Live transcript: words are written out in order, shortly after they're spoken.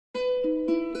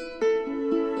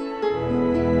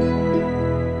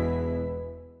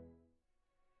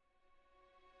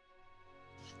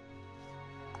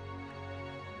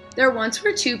There once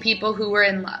were two people who were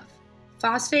in love,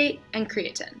 phosphate and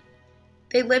creatine.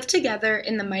 They lived together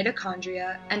in the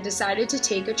mitochondria and decided to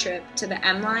take a trip to the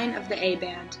M line of the A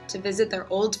band to visit their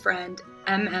old friend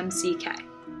MMCK.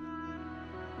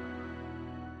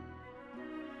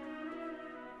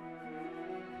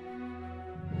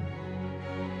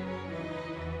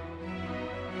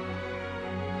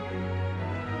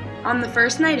 On the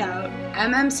first night out,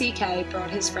 MMCK brought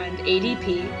his friend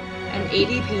ADP, and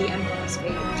ADP and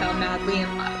Phosphate fell madly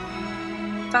in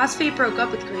love. Phosphate broke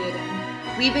up with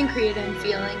creatine, leaving creatine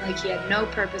feeling like he had no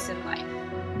purpose in life.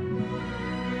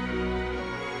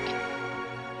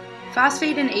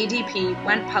 Phosphate and ADP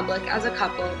went public as a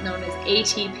couple known as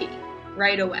ATP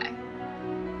right away.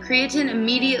 Creatine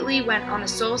immediately went on a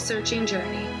soul-searching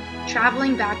journey,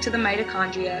 traveling back to the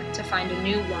mitochondria to find a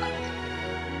new love.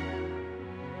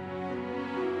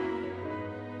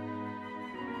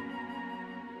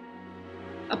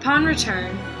 Upon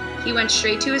return, he went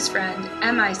straight to his friend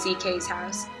MICK's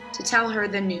house to tell her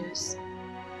the news.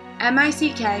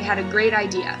 MICK had a great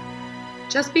idea.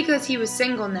 Just because he was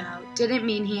single now didn't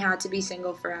mean he had to be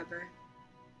single forever.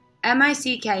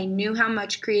 MICK knew how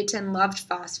much creatine loved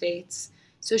phosphates,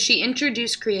 so she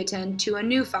introduced creatine to a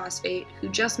new phosphate who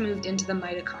just moved into the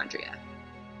mitochondria.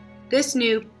 This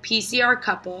new PCR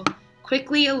couple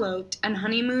quickly eloped and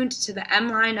honeymooned to the M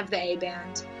line of the A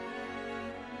band.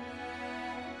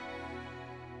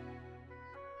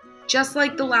 Just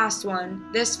like the last one,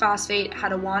 this phosphate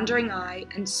had a wandering eye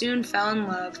and soon fell in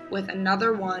love with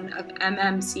another one of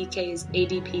MMCK's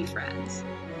ADP friends.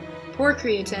 Poor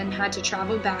creatine had to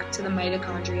travel back to the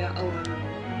mitochondria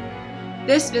alone.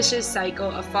 This vicious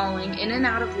cycle of falling in and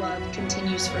out of love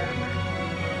continues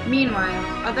forever.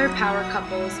 Meanwhile, other power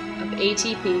couples of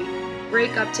ATP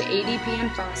break up to ADP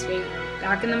and phosphate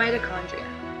back in the mitochondria.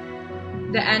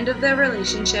 The end of the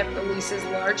relationship releases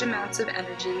large amounts of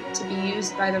energy to be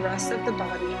used by the rest of the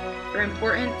body for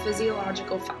important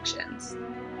physiological functions.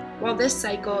 While this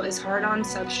cycle is hard on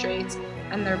substrates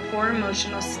and their poor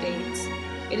emotional states,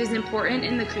 it is important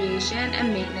in the creation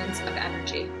and maintenance of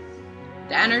energy.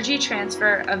 The energy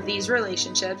transfer of these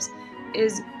relationships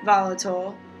is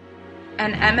volatile,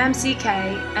 and MMCK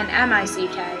and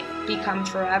MICK become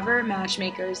forever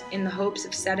matchmakers in the hopes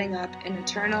of setting up an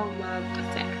eternal love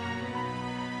affair.